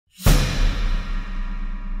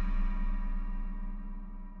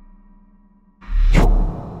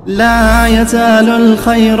لا يزال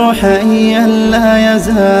الخير حيا لا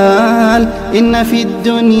يزال إن في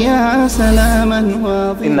الدنيا سلاما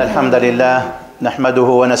واضحا. إن الحمد لله نحمده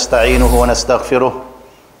ونستعينه ونستغفره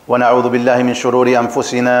ونعوذ بالله من شرور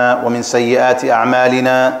أنفسنا ومن سيئات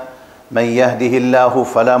أعمالنا. من يهده الله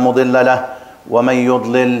فلا مضل له ومن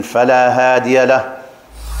يضلل فلا هادي له.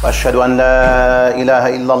 وأشهد أن لا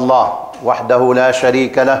إله إلا الله وحده لا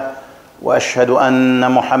شريك له وأشهد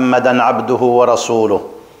أن محمدا عبده ورسوله.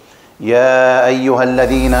 يا أيها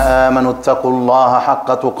الذين آمنوا اتقوا الله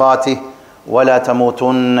حق تقاته ولا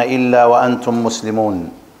تموتن إلا وأنتم مسلمون.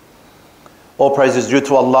 All praise is due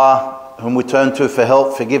to Allah, whom we turn to for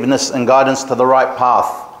help, forgiveness and guidance to the right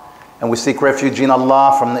path. And we seek refuge in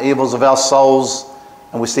Allah from the evils of our souls,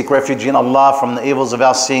 and we seek refuge in Allah from the evils of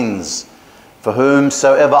our sins. For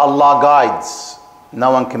whomsoever Allah guides, no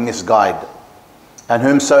one can misguide. And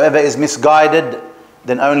whomsoever is misguided,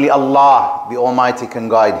 then only Allah, the Almighty, can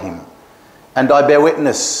guide him. And I bear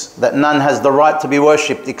witness that none has the right to be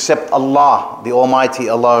worshipped except Allah, the Almighty,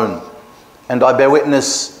 alone. And I bear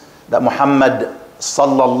witness that Muhammad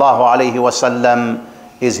sallallahu alayhi wasallam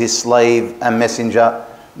is his slave and messenger.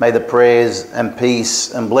 May the prayers and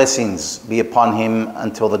peace and blessings be upon him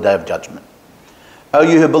until the day of judgment. O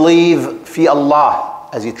you who believe, fear Allah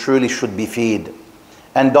as you truly should be feared,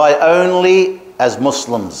 and die only as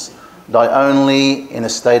Muslims, die only in a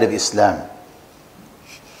state of Islam.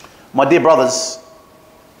 My dear brothers,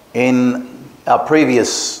 in our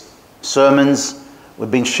previous sermons, we've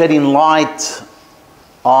been shedding light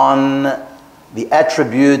on the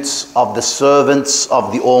attributes of the servants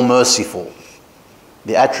of the All-Merciful.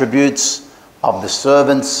 The attributes of the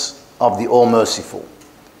servants of the All-Merciful.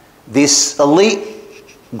 This elite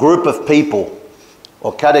group of people,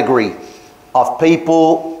 or category of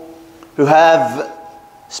people who have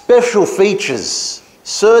special features,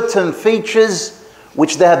 certain features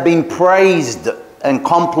which they have been praised and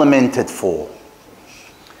complimented for.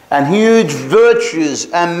 And huge virtues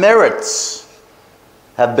and merits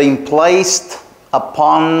have been placed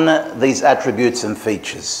upon these attributes and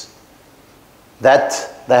features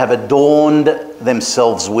that they have adorned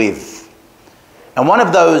themselves with. And one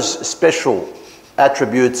of those special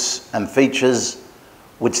attributes and features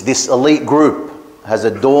which this elite group has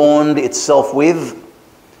adorned itself with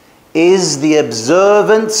is the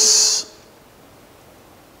observance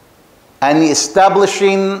and the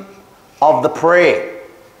establishing of the prayer,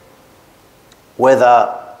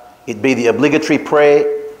 whether it be the obligatory prayer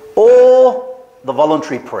or the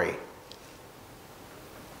voluntary prayer.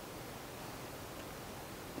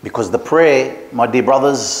 Because the prayer, my dear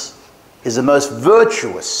brothers, is the most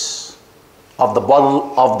virtuous of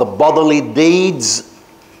the bodily deeds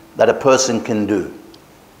that a person can do.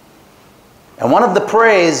 And one of the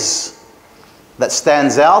prayers that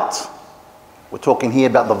stands out, we're talking here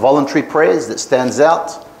about the voluntary prayers that stands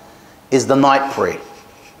out, is the night prayer.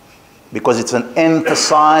 Because it's an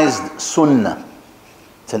emphasized sunnah.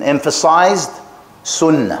 It's an emphasized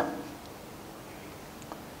sunnah.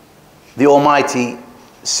 The Almighty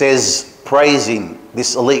says, praising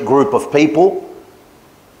this elite group of people,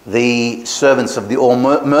 the servants of the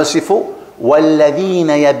All-Merciful, وَالَّذِينَ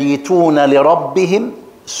يَبِيتُونَ لِرَبِّهِمْ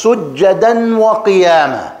سُجَّدًا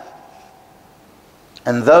وَقِيَامًا.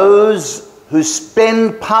 And those who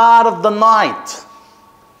spend part of the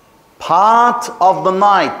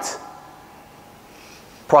night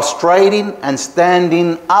prostrating and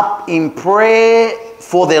standing up in prayer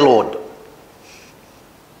for their Lord.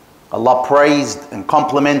 Allah praised and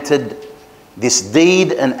complimented this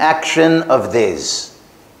deed and action of theirs.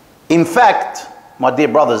 In fact, my dear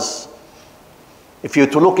brothers, if you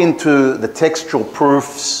were to look into the textual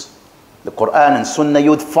proofs, the Quran and Sunnah, you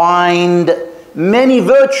would find many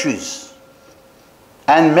virtues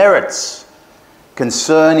and merits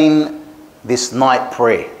concerning this night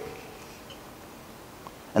prayer.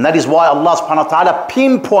 And that is why Allah subhanahu wa ta'ala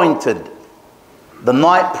pinpointed the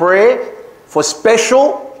night prayer for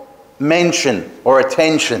special mention or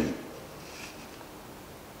attention.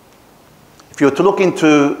 If you were to look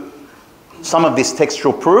into some of this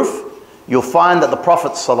textual proof, you'll find that the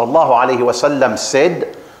Prophet sallallahu alaihi wasallam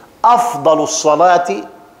said, أفضل الصلاة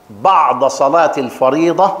بعد صلاة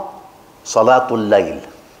الفريضة صلاة الليل.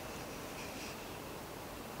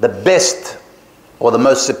 The best or the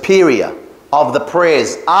most superior of the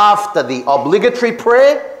prayers after the obligatory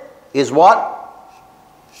prayer is what?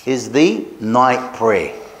 Is the night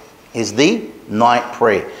prayer. Is the night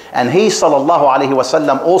prayer. And he sallallahu alaihi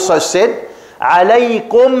wasallam also said,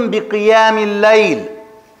 عليكم بقيام الليل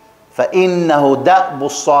فإنه دأب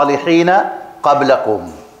الصالحين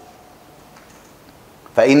قبلكم.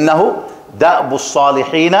 فإنه دأب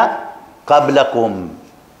الصالحين قبلكم.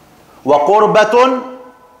 وقربة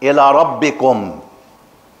إلى ربكم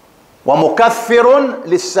ومكفر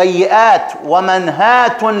للسيئات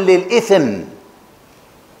ومنهاة للإثم.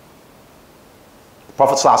 The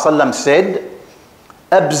Prophet ﷺ said,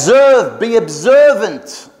 observe, be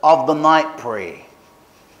observant of the night prayer,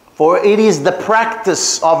 for it is the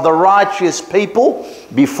practice of the righteous people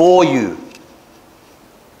before you.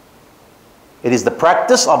 It is the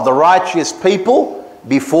practice of the righteous people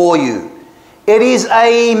before you. It is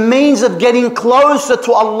a means of getting closer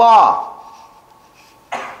to Allah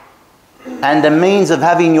and a means of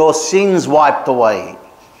having your sins wiped away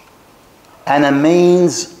and a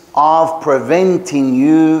means of preventing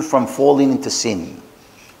you from falling into sin.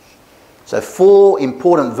 So 4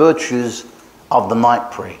 important virtues of the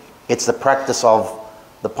night prayer. It's the practice of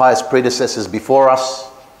the pious predecessors before us.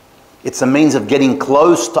 It's a means of getting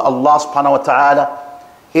close to Allah subhanahu wa ta'ala.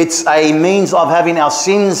 It's a means of having our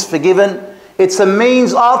sins forgiven. It's a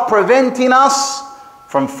means of preventing us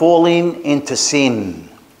from falling into sin.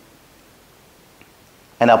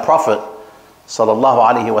 And our Prophet sallallahu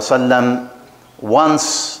alaihi wasallam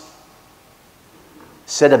once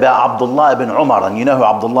said about Abdullah ibn Umar, and you know who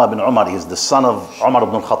Abdullah ibn Umar is, the son of Umar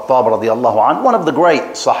ibn al-Khattab radiallahu anhu, one of the great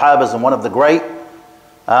Sahabas and one of the great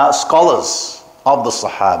scholars of the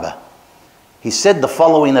Sahaba. He said the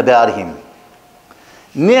following about him: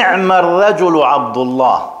 نِعْمَ الرَّجُلُ عَبْدُ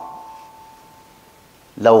اللَّهِ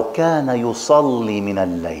لو كان يصلي من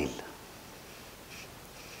الليل.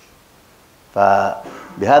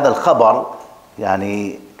 فبهذا الخبر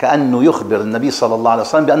يعني كأنه يخبر النبي صلى الله عليه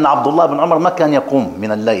وسلم بأن عبد الله بن عمر ما كان يقوم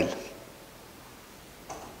من الليل،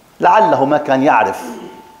 لعله ما كان يعرف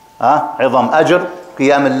عظم أجر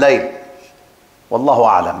قيام الليل، والله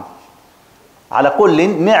أعلم. على كل،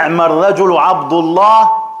 نعم الرجل عبد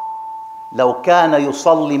الله لو كان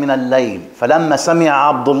يصلي من الليل. فلما سمع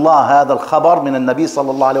عبد الله هذا الخبر من النبي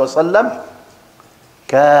صلى الله عليه وسلم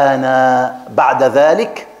كان بعد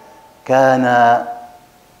ذلك كان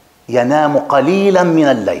ينام قليلا من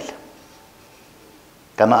الليل،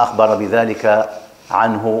 كما أخبر بذلك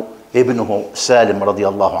عنه ابنه سالم رضي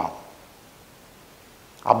الله عنه.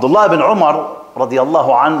 Abdullah ibn Umar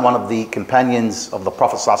radiallahu anhu, one of the companions of the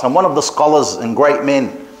Prophet ﷺ, one of the scholars and great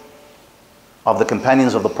men of the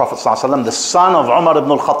companions of the Prophet ﷺ, the son of Umar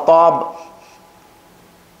ibn al-Khattab.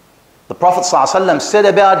 The Prophet ﷺ said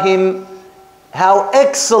about him, how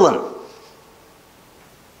excellent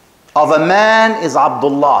of a man is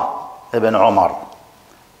Abdullah ibn Umar.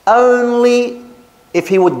 Only if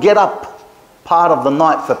he would get up part of the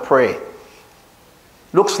night for prayer.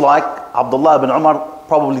 Looks like Abdullah ibn Umar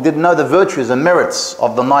probably didn't know the virtues and merits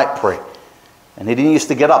of the night prayer, and he didn't used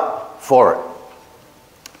to get up for it.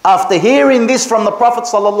 After hearing this from the Prophet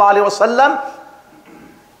ﷺ,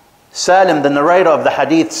 Salim, the narrator of the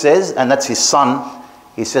hadith, says, and that's his son,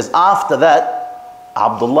 he says, after that,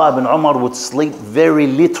 Abdullah ibn Umar would sleep very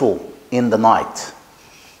little in the night.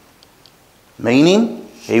 Meaning,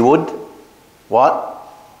 he would, what?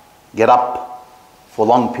 Get up for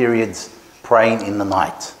long periods praying in the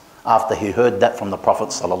night, after he heard that from the Prophet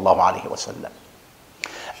ﷺ.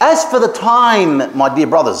 As for the time, my dear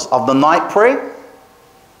brothers, of the night prayer,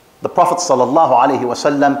 the Prophet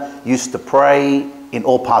ﷺ used to pray in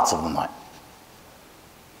all parts of the night.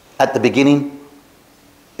 At the beginning,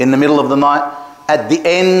 in the middle of the night, at the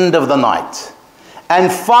end of the night.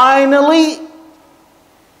 And finally,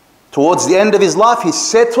 towards the end of his life, he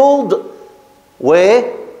settled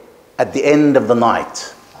where? At the end of the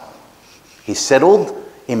night. He settled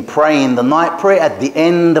in praying the night prayer at the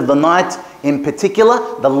end of the night, in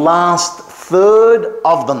particular, the last third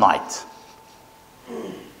of the night.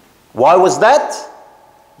 Why was that?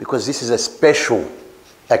 Because this is a special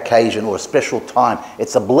occasion or a special time.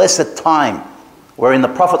 It's a blessed time wherein the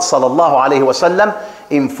Prophet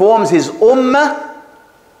ﷺ informs his ummah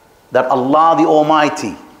that Allah the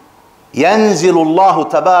Almighty ينزل الله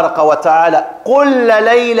تبارك وتعالى كل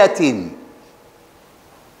ليلة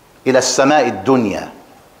إلى السماء الدنيا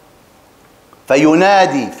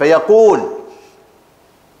فينادي فيقول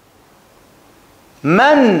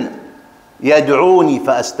من يدعوني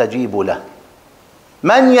فأستجيب له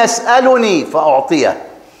من يسألني فأعطيه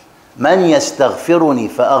من يستغفرني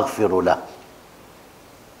فأغفر له.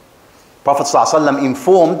 Prophet ﷺ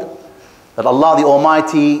informed that Allah the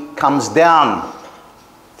Almighty comes down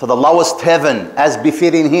to the lowest heaven as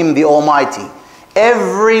befitting Him the Almighty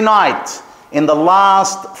every night in the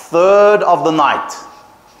last third of the night,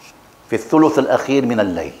 في الثلث الأخير من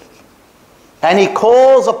الليل, and He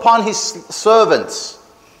calls upon His servants.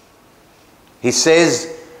 He says,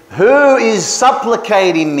 who is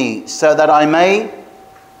supplicating me so that I may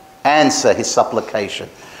answer his supplication?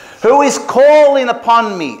 Who is calling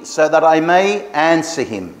upon me so that I may answer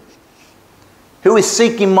him? Who is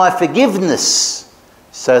seeking my forgiveness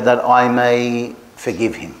so that I may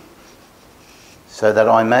forgive him? So that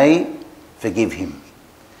I may forgive him.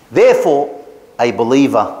 Therefore, a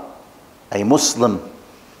believer, a Muslim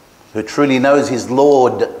who truly knows his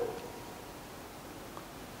Lord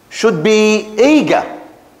should be eager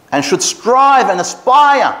and should strive and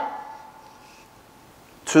aspire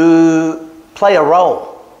to play a role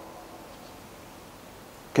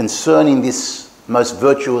concerning this most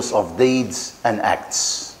virtuous of deeds and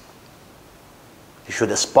acts. He should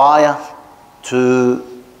aspire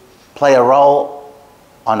to play a role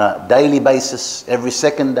on a daily basis, every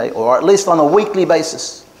second day, or at least on a weekly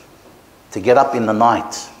basis, to get up in the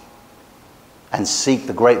night and seek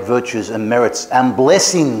the great virtues and merits and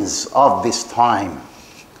blessings of this time,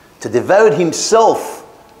 to devote himself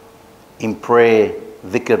in prayer,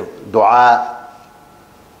 dhikr, dua,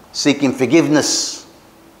 seeking forgiveness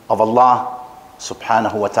of Allah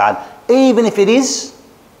subhanahu wa ta'ala, even if it is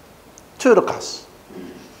 2 rakahs,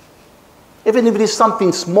 even if it is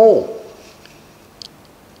something small.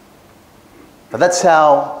 But that's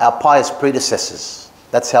how our pious predecessors,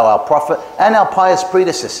 that's how our Prophet and our pious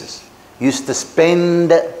predecessors used to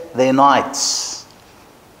spend their nights.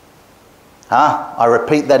 I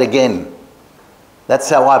repeat that again. That's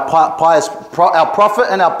how our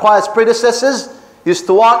Prophet and our pious predecessors used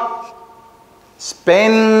to what?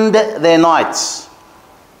 Spend their nights.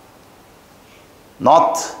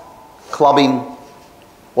 Not clubbing,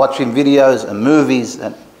 watching videos and movies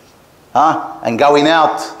and going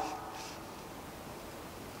out.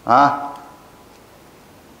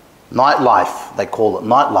 Nightlife, they call it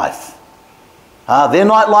nightlife. Their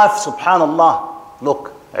nightlife, subhanallah,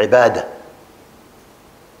 look, ibadah.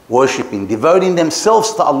 Worshipping, devoting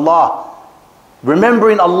themselves to Allah,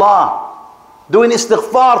 remembering Allah, doing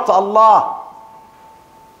istighfar to Allah,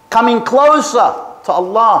 coming closer to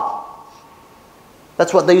Allah.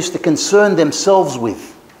 That's what they used to concern themselves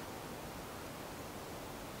with.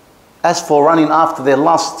 As for running after their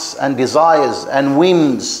lusts and desires and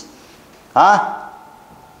whims,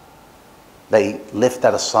 they left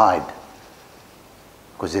that aside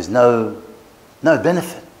because there's no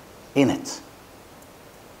benefit in it.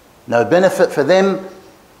 No benefit for them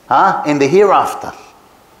in the hereafter.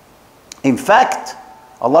 In fact,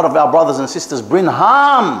 a lot of our brothers and sisters bring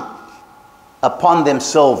harm upon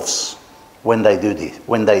themselves when they do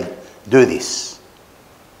this.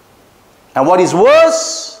 And what is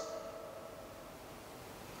worse,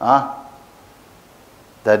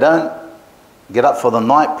 they don't get up for the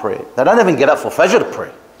night prayer. They don't even get up for Fajr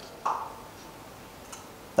prayer.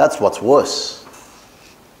 That's what's worse.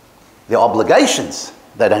 The obligations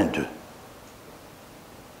they don't do.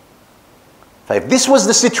 So if this was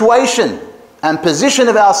the situation and position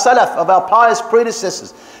of our Salaf, of our pious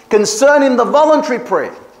predecessors, concerning the voluntary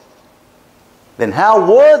prayer, then how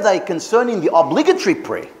were they concerning the obligatory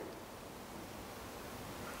prayer?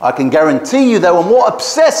 I can guarantee you they were more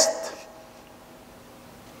obsessed,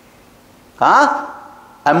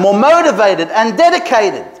 and more motivated and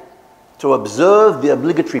dedicated to observe the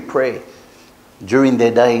obligatory prayer during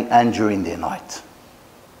their day and during their night.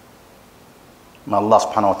 May Allah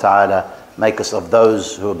subhanahu wa ta'ala make us of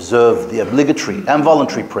those who observe the obligatory and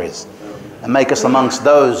voluntary prayers, and make us amongst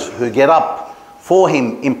those who get up for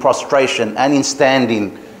Him in prostration and in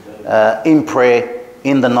standing in prayer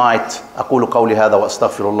in the night. أقول قولي هذا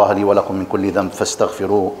وأستغفر الله لي ولكم من كل ذنب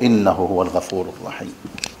فاستغفروه إنه هو الغفور الرحيم.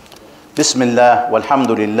 بسم الله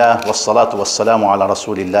والحمد لله والصلاة والسلام على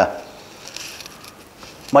رسول الله.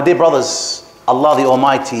 My dear brothers, Allah the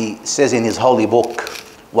Almighty says in His holy book,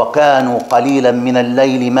 وَكَانُوا قَلِيلًا مِنَ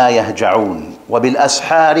اللَّيْلِ مَا يَهْجَعُونَ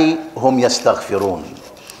وَبِالْأَسْحَارِ هُمْ يَسْتَغْفِرُونَ.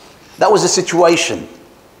 That was the situation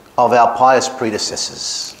of our pious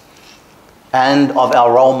predecessors and of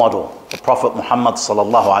our role model, the Prophet Muhammad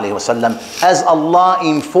sallallahu alaihi wasallam, as Allah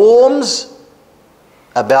informs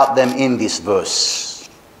about them in this verse.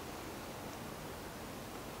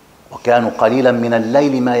 وَكَانُوا قَلِيلًا مِنَ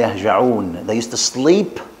اللَّيْلِ مَا يَهْجَعُونَ. They used to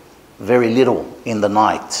sleep very little in the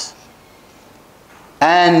night.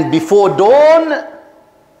 And before dawn,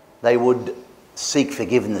 they would seek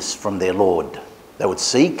forgiveness from their Lord. They would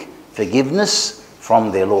seek forgiveness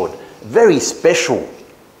from their Lord. Very special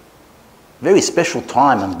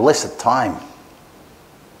time and blessed time.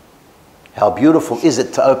 How beautiful is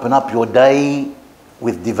it to open up your day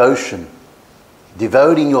with devotion,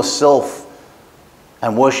 devoting yourself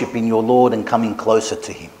and worshipping your Lord and coming closer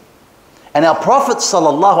to Him. And our Prophet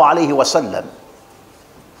sallallahu alaihi wasallam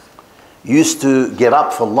used to get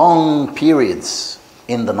up for long periods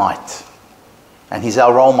in the night. And he's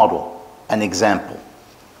our role model and example.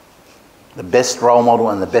 the best role model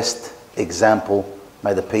and the best example.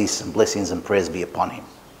 May the peace and blessings and prayers be upon him.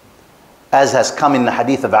 As has come in the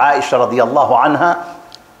hadith of Aisha radiallahu anha,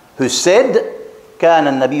 who said, كان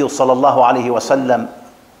النبي صلى الله عليه وسلم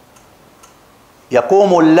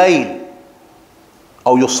يقوم الليل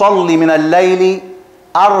أو يصلي من الليل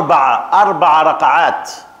أربع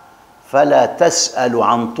ركعات فلا تسأل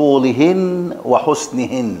عن طولهن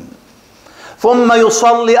وحسنهن، ثم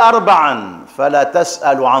يصلي أربعا فلا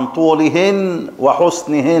تسأل عن طولهن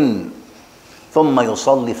وحسنهن، ثم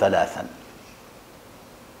يصلي ثلاثا.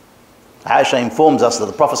 Aisha informs us that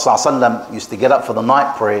the Prophet ﷺ used to get up for the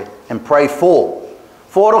night prayer and pray four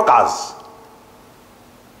rak'ahs.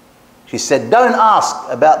 She said, don't ask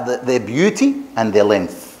about their beauty and their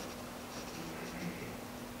length.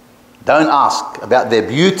 Don't ask about their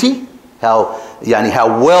beauty, how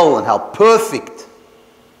well and how perfect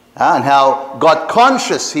and how God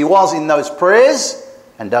conscious he was in those prayers,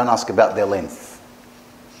 and don't ask about their length.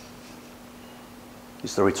 He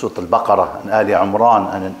used to read Surah Al-Baqarah and Ali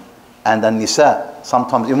Imran and An-Nisa,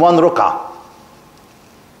 sometimes in one rak'ah.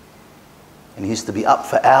 And he used to be up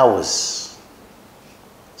for hours.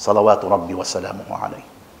 Salawatu Rabbi wa salamuhu alayhi.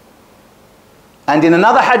 And in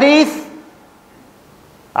another hadith,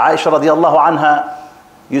 Aisha radiallahu anha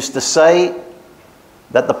used to say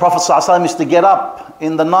that the Prophet ﷺ used to get up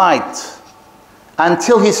in the night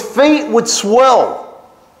until his feet would swell.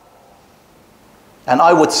 And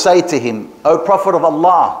I would say to him, O Prophet of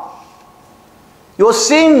Allah, your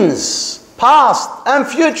sins, past and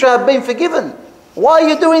future, have been forgiven. Why are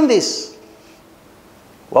you doing this?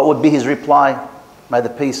 What would be his reply? May the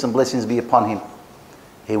peace and blessings be upon him.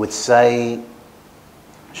 He would say,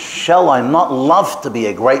 shall I not love to be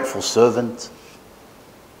a grateful servant?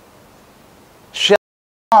 Shall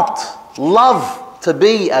I not love to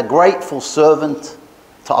be a grateful servant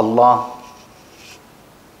to Allah?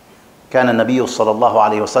 كان النبي صلى الله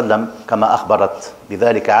عليه وسلم كما أخبرت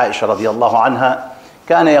بذلك عائشة رضي الله عنها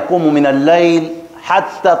كان يقوم من الليل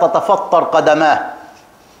حتى تتفطر قدماه،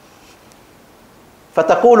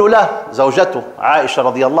 فتقول له زوجته عائشة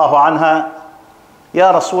رضي الله عنها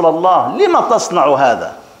يا رسول الله لم تصنع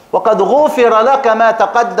هذا وقد غفر لك ما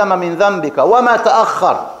تقدم من ذنبك وما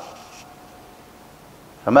تأخر؟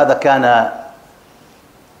 فماذا كان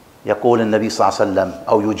يقول النبي صلى الله عليه وسلم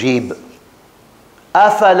أو يجيب؟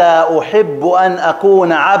 أفلا أحب أن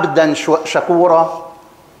أكون عبدا شكورا؟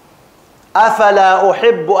 أفلا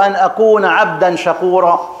أحب أن أكون عبدا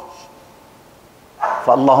شكورا؟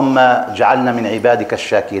 فاللهم اجعلنا من عبادك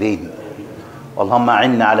الشاكرين، اللهم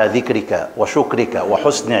أعنا على ذكرك وشكرك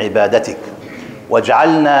وحسن عبادتك،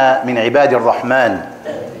 واجعلنا من عباد الرحمن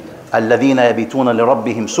الذين يبيتون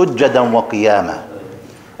لربهم سجدا وقياما.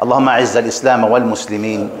 اللهم أعز الإسلام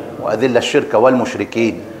والمسلمين وأذل الشرك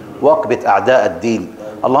والمشركين واقبت أعداء الدين.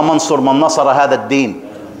 اللهم انصر من نصر هذا الدين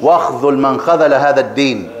واخذل من خذل هذا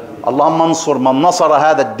الدين. اللهم انصر من نصر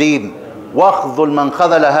هذا الدين واخذل من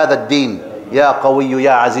خذل هذا الدين يا قوي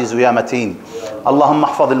يا عزيز يا متين. اللهم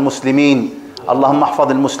احفظ المسلمين، اللهم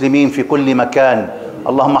احفظ المسلمين في كل مكان،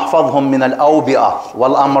 اللهم احفظهم من الأوبئة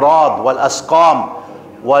والأمراض والأسقام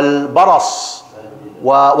والبرص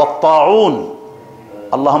والطاعون.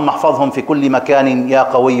 اللهم احفظهم في كل مكان يا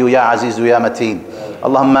قوي يا عزيز يا متين.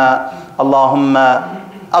 اللهم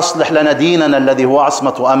أصلح لنا ديننا الذي هو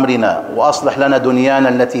عصمة أمرنا، وأصلح لنا دنيانا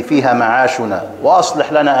التي فيها معاشنا،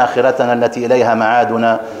 وأصلح لنا آخرتنا التي إليها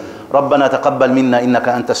معادنا. ربنا تقبل منا إنك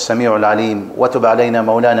أنت السميع العليم، وتب علينا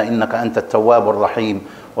مولانا إنك أنت التواب الرحيم.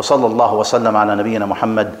 وصلى الله وسلم على نبينا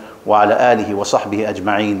محمد وعلى آله وصحبه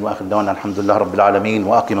أجمعين، وآخر دعوانا الحمد لله رب العالمين،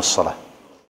 وأقم الصلاة.